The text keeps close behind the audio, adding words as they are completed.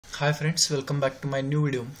Hi friends, welcome back to my new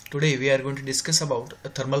video. Today we are going to discuss about a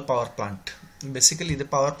thermal power plant. Basically the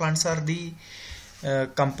power plants are the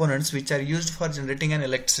components which are used for generating an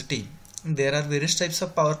electricity. There are various types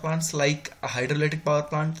of power plants like a hydroelectric power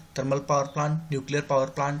plant, thermal power plant, nuclear power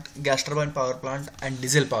plant, gas turbine power plant and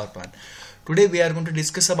diesel power plant. Today we are going to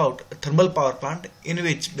discuss about a thermal power plant in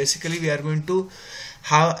which basically we are going to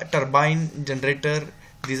have a turbine, generator.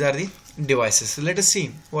 These are the devices. So let us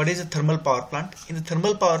see what is a thermal power plant. In the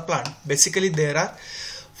thermal power plant, basically there are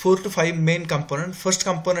 4 to 5 main components. First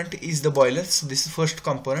component is the boiler. So this is first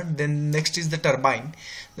component. Then next is the turbine.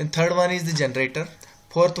 Then third one is the generator.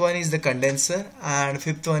 Fourth one is the condenser, and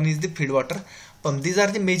fifth one is the feed water pump. These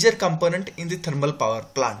are the major component in the thermal power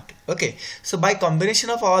plant. Okay, so by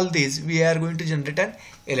combination of all these, we are going to generate an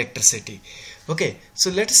electricity. Okay,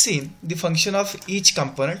 so let's see the function of each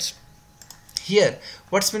component. Here,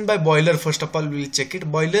 what's meant by boiler? First of all, we will check it.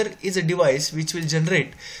 Boiler is a device which will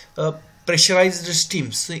generate pressurized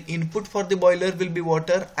steam. So input for the boiler will be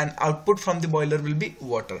water and output from the boiler will be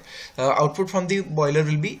water. Output from the boiler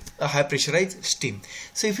will be a high pressurized steam.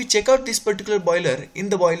 So if you check out this particular boiler, in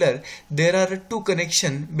the boiler there are two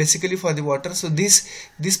connections basically for the water. So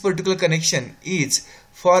this particular connection is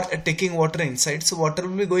for taking water inside. So water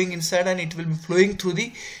will be going inside and it will be flowing through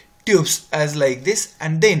the tubes as like this,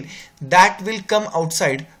 and then that will come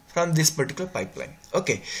outside from this particular pipeline.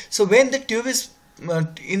 Okay, so when the tube is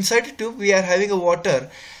inside the tube, we are having a water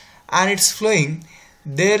and it's flowing,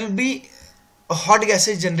 there will be a hot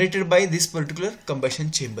gases generated by this particular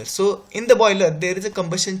combustion chamber. So in the boiler there is a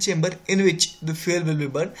combustion chamber in which the fuel will be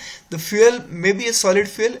burned. The fuel may be a solid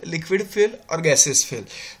fuel, liquid fuel or gaseous fuel.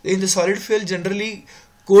 In the solid fuel generally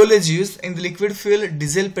coal is used, in the liquid fuel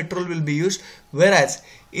diesel, petrol will be used, whereas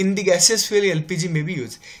in the gaseous fuel LPG may be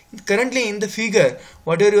used. Currently in the figure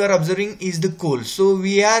whatever you are observing is the coal. So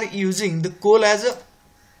we are using the coal as a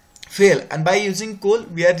fuel, and by using coal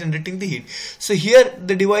we are generating the heat. So here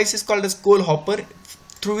the device is called as coal hopper,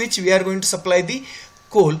 through which we are going to supply the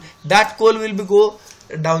coal. That coal will be go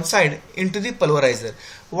downside into the pulverizer.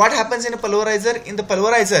 What happens in a pulverizer? In the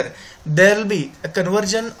pulverizer there will be a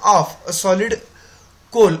conversion of a solid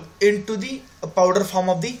coal into the powder form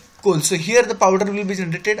of the coal. So here the powder will be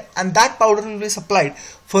generated and that powder will be supplied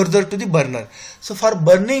further to the burner. So for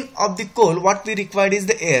burning of the coal, what we require is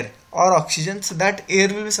the air or oxygen. So that air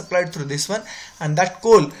will be supplied through this one and that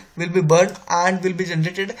coal will be burned and will be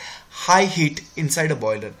generated high heat inside a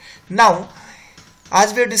boiler. Now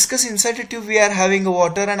as we have discussed, inside the tube we are having a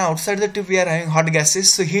water and outside the tube we are having hot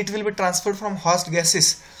gases. So heat will be transferred from hot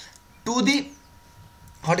gases to the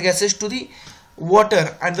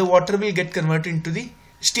water, and the water will get converted into the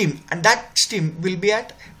steam, and that steam will be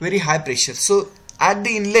at very high pressure. So at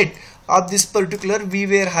the inlet of this particular we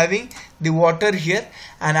were having the water here,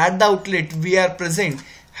 and at the outlet we are present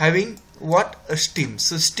having what? A steam.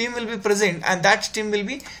 So steam will be present and that steam will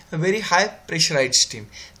be a very high pressurized steam.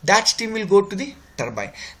 That steam will go to the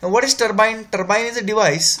turbine. Now what is turbine? Turbine is a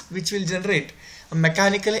device which will generate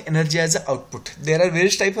mechanical energy as an output. There are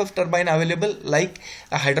various types of turbine available like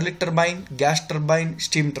a hydraulic turbine, gas turbine,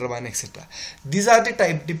 steam turbine, etc. These are the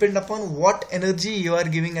type, depend upon what energy you are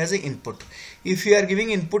giving as an input. If you are giving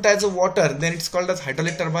input as a water, then it's called as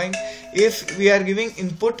hydraulic turbine. If we are giving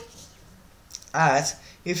input as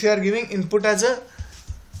a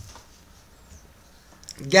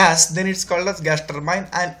gas, then it's called as gas turbine,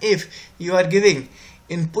 and if you are giving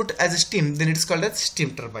input as a steam, then it's called as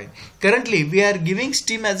steam turbine. Currently we are giving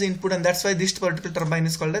steam as input, and that's why this particular turbine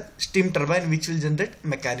is called as steam turbine, which will generate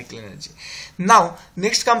mechanical energy. Now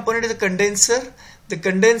next component is the condenser. The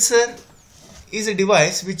condenser is a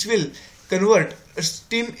device which will convert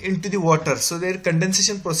steam into the water. So their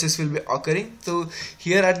condensation process will be occurring. So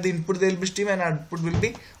here at the input there will be steam and output will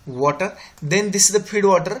be water. Then this is the feed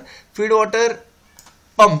water. Feed water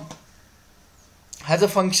pump has a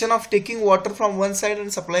function of taking water from one side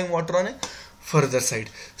and supplying water on a further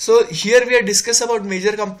side. So here we are discuss about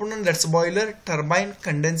major component, that's boiler, turbine,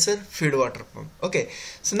 condenser, feed water pump. Okay,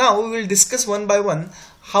 so now we will discuss one by one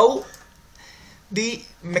how the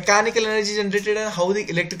mechanical energy generated and how the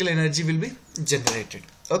electrical energy will be generated.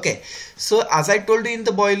 Okay, so as I told you, in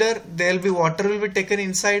the boiler there will be water will be taken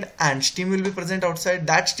inside and steam will be present outside.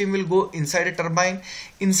 That steam will go inside a turbine.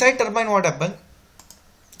 Inside turbine what happens?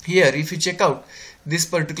 Here if you check out, this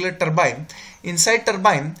particular turbine. Inside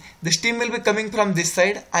turbine, the steam will be coming from this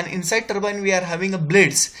side, and inside turbine we are having a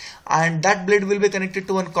blades, and that blade will be connected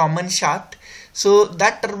to one common shaft. So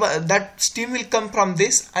that steam will come from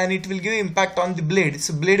this and it will give impact on the blade.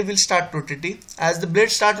 So blade will start rotating. As the blade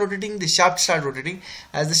start rotating, the shaft start rotating.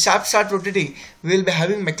 As the shaft start rotating, we will be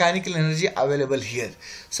having mechanical energy available here.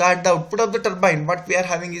 So at the output of the turbine, what we are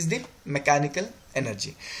having is the mechanical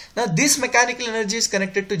energy. Now this mechanical energy is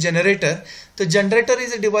connected to generator. The generator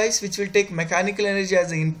is a device which will take mechanical energy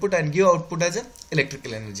as an input and give output as an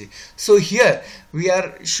electrical energy. So here we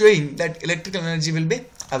are showing that electrical energy will be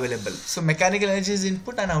available. So mechanical energy is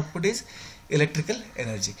input and output is electrical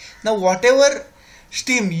energy. Now whatever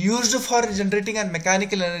steam used for generating and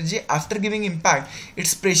mechanical energy, after giving impact,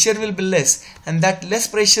 its pressure will be less, and that less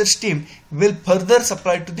pressure steam will further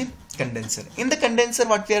supply to the condenser. In the condenser,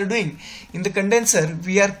 what we are doing? In the condenser,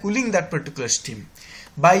 we are cooling that particular steam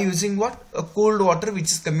by using what? A cold water which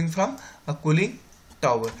is coming from a cooling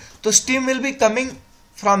tower. So steam will be coming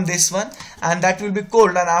from this one, and that will be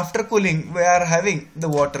cold, and after cooling we are having the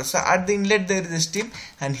water. So at the inlet there is a steam,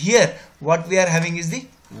 and here what we are having is the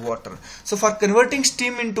water. So for converting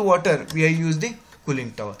steam into water, we are use the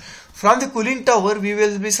cooling tower. From the cooling tower, we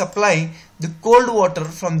will be supplying the cold water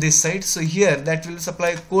from this side. So here that will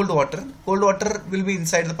supply cold water. Cold water will be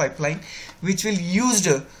inside the pipeline, which will used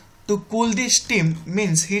to cool the steam.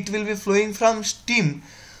 Means heat will be flowing from steam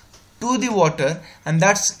to the water, and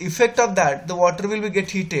that's effect of that, the water will be get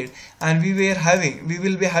heated, and we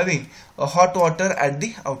will be having a hot water at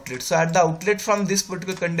the outlet. So at the outlet from this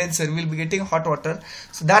particular condenser, we will be getting hot water.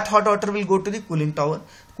 So that hot water will go to the cooling tower.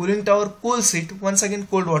 Cooling tower cools it. Once again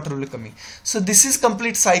cold water will be coming. So this is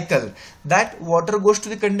complete cycle. That water goes to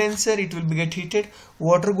the condenser, it will be get heated.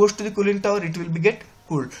 Water goes to the cooling tower, it will be get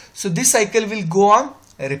cooled. So this cycle will go on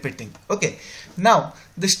repeating. Okay, now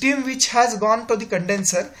the steam which has gone to the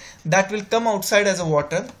condenser, that will come outside as a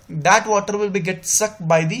water. That water will be get sucked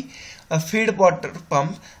by the feed water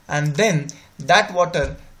pump, and then that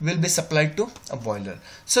water will be supplied to a boiler.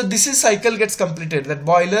 So this is cycle gets completed. That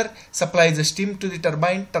boiler supplies the steam to the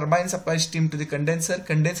turbine, turbine supplies steam to the condenser,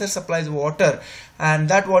 condenser supplies water, and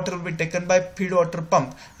that water will be taken by feed water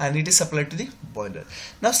pump and it is supplied to the boiler.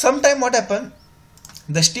 Now sometime what happen?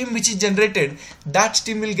 The steam which is generated, that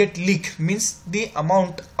steam will get leak, means the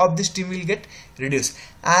amount of the steam will get reduced,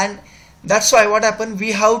 and that's why what happen,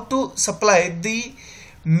 we have to supply the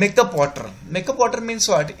makeup water. Makeup water means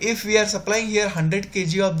what? If we are supplying here 100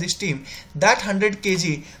 kg of the steam, that 100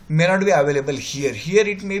 kg may not be available here. Here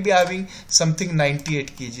it may be having something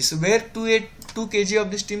 98 kg. So where 2 kg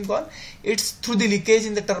of the steam gone? It's through the leakage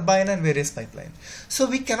in the turbine and various pipeline. So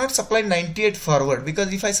we cannot supply 98 forward,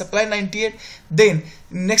 because if I supply 98, then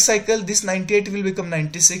next cycle this 98 will become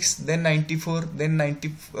 96, then 94, then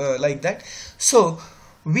 90, like that. So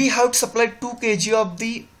we have to supply 2 kg of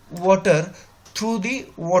the water through the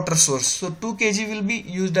water source. So 2 kg will be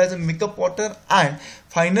used as a makeup water, and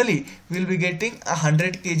finally we will be getting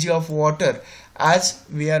 100 kg of water as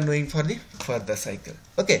we are knowing for the further cycle.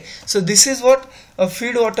 Okay, so this is what a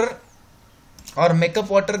feed water or makeup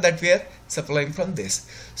water that we are supplying from this.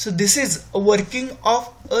 So this is a working of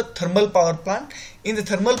a thermal power plant. In the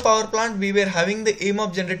thermal power plant, we were having the aim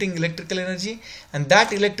of generating electrical energy, and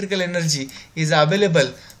that electrical energy is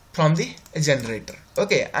available from the generator.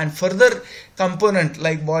 Okay, and further component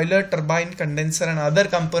like boiler, turbine, condenser and other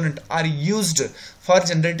component are used for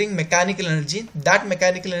generating mechanical energy. That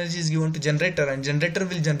mechanical energy is given to generator, and generator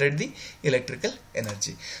will generate the electrical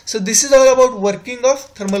energy. So this is all about working of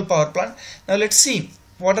thermal power plant. Now let's see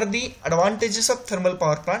what are the advantages of thermal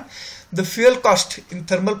power plant. The fuel cost in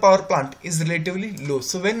thermal power plant is relatively low.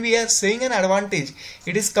 So when we are saying an advantage,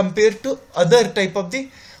 it is compared to other type of the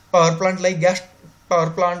power plant like gas power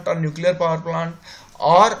plant or nuclear power plant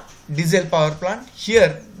or diesel power plant.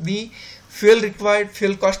 Here the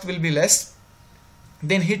fuel cost will be less.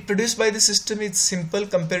 Then heat produced by the system is simple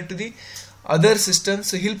compared to the other systems.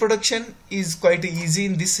 So heat production is quite easy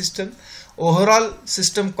in this system. Overall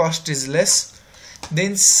system cost is less.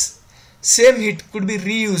 Then same heat could be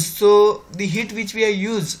reused. So the heat which we have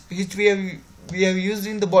used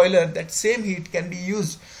in the boiler, that same heat can be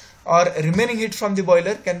used, or remaining heat from the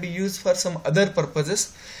boiler can be used for some other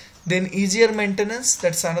purposes. Then easier maintenance,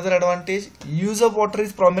 that's another advantage. Use of water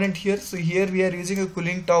is prominent here. So here we are using a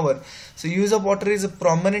cooling tower. So use of water is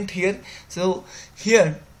prominent here. So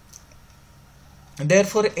here,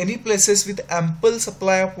 therefore any places with ample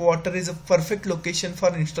supply of water is a perfect location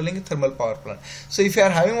for installing a thermal power plant. So if you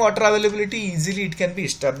are having water availability, easily it can be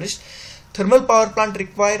established. Thermal power plant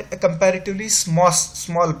require a comparatively small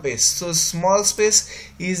space. So small space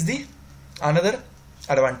is the another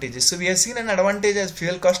advantages. So we have seen an advantage as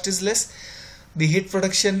fuel cost is less, the heat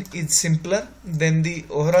production is simpler, then the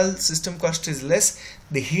overall system cost is less,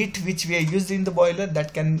 the heat which we are used in the boiler,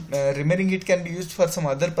 that can remaining heat can be used for some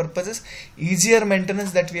other purposes, easier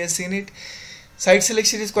maintenance that we have seen it. Site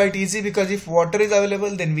selection is quite easy because if water is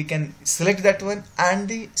available then we can select that one, and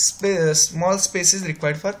the small space is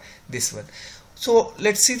required for this one. So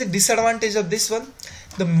let's see the disadvantage of this one.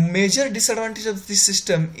 The major disadvantage of this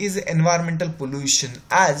system is environmental pollution.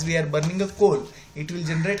 As we are burning a coal, it will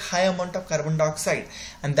generate high amount of carbon dioxide,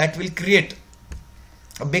 and that will create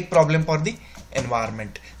a big problem for the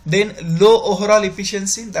environment. Then low overall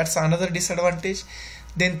efficiency, that's another disadvantage.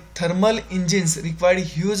 Then thermal engines require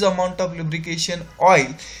huge amount of lubrication oil,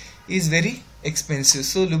 is very expensive.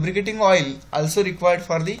 So lubricating oil also required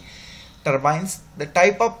for the turbines. The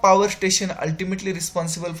type of power station ultimately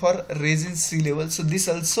responsible for raising sea level. So this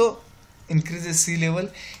also increases sea level.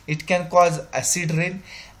 It can cause acid rain,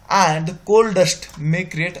 and the coal dust may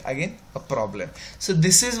create again a problem. So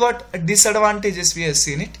this is what disadvantages we have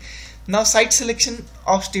seen it. Now site selection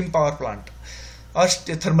of steam power plant or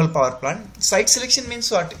thermal power plant. Site selection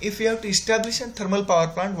means what? If you have to establish a thermal power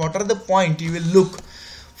plant, what are the point you will look?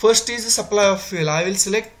 First is the supply of fuel. I will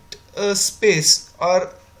select a space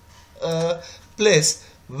or a place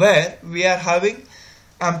where we are having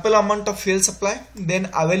ample amount of fuel supply, then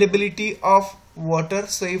availability of water.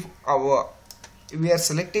 So if we are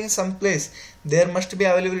selecting some place, there must be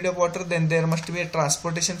availability of water, then there must be a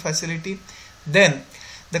transportation facility, then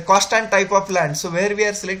the cost and type of land. So where we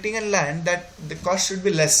are selecting a land, that the cost should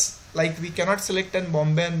be less. Like we cannot select in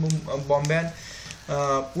Bombay and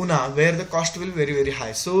Pune where the cost will be very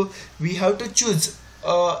high. So we have to choose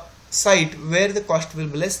a site where the cost will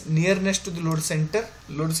be less, nearness to the load center.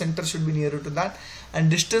 Load center should be nearer to that, and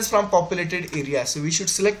distance from populated area. So we should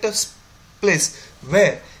select a place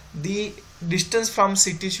where the distance from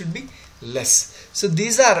city should be less. So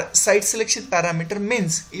these are site selection parameter.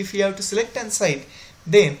 Means if you have to select a site,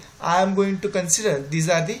 then I am going to consider these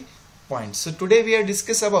are the points. So today we have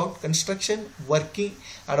discussed about construction, working,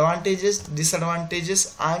 advantages,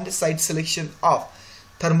 disadvantages, and site selection of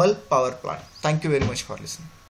thermal power plant. Thank you very much for listening.